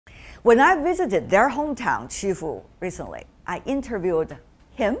When I visited their hometown, Qufu, recently, I interviewed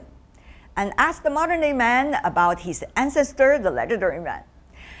him and asked the modern-day man about his ancestor, the legendary man.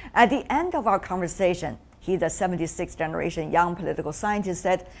 At the end of our conversation, he, the 76th generation young political scientist,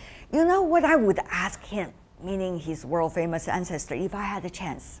 said, "You know what I would ask him," meaning his world-famous ancestor, "if I had a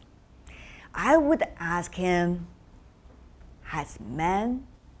chance? I would ask him, has man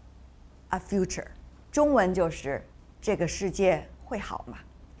a future?" 中文就是这个世界会好吗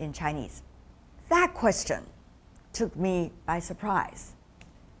in Chinese. That question took me by surprise.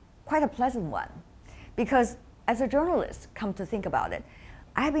 Quite a pleasant one, because as a journalist, come to think about it,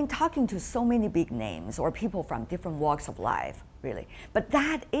 I've been talking to so many big names or people from different walks of life, really. But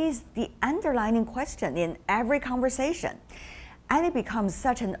that is the underlying question in every conversation. And it becomes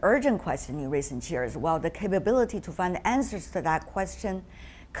such an urgent question in recent years, while the capability to find answers to that question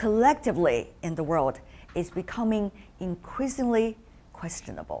collectively in the world is becoming increasingly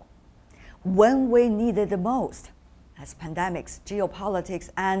questionable. When we need it the most, as pandemics, geopolitics,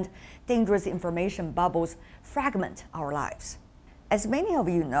 and dangerous information bubbles fragment our lives. As many of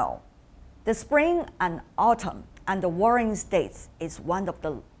you know, the spring and autumn and the warring states is one of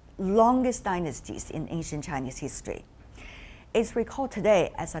the longest dynasties in ancient Chinese history. It's recalled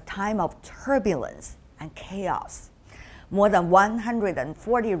today as a time of turbulence and chaos. More than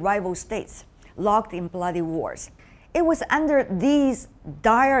 140 rival states locked in bloody wars. It was under these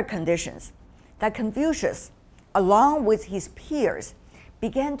dire conditions that Confucius, along with his peers,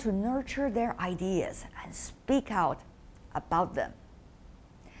 began to nurture their ideas and speak out about them.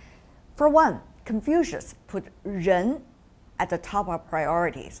 For one, Confucius put 人 at the top of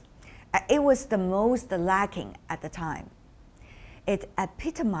priorities. It was the most lacking at the time. It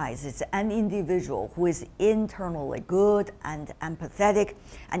epitomizes an individual who is internally good and empathetic,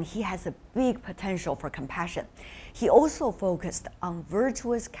 and he has a big potential for compassion. He also focused on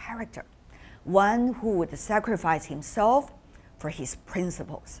virtuous character, one who would sacrifice himself for his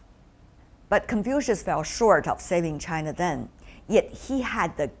principles. But Confucius fell short of saving China then, yet he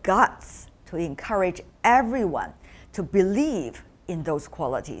had the guts to encourage everyone to believe in those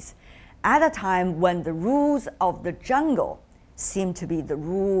qualities at a time when the rules of the jungle seemed to be the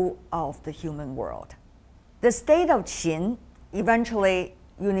rule of the human world. The state of Qin, eventually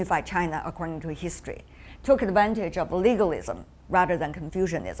unified China according to history, took advantage of legalism rather than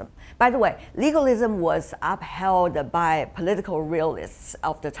Confucianism. By the way, legalism was upheld by political realists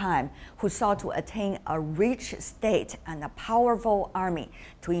of the time who sought to attain a rich state and a powerful army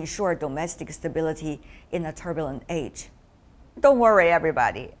to ensure domestic stability in a turbulent age. Don't worry,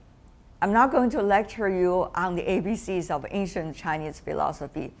 everybody. I'm not going to lecture you on the ABCs of ancient Chinese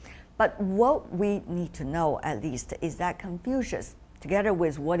philosophy, but what we need to know at least is that Confucius, together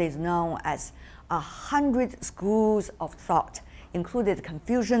with what is known as 100 schools of thought, included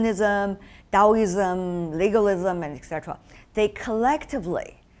Confucianism, Taoism, legalism, and etc. They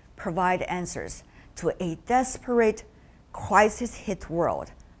collectively provide answers to a desperate, crisis-hit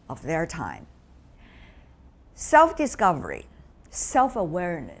world of their time. Self-discovery,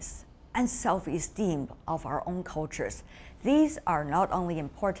 self-awareness, and self-esteem of our own cultures. These are not only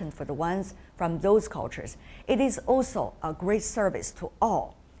important for the ones from those cultures, it is also a great service to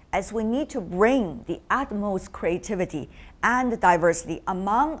all, as we need to bring the utmost creativity and diversity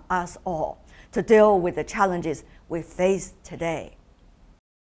among us all to deal with the challenges we face today.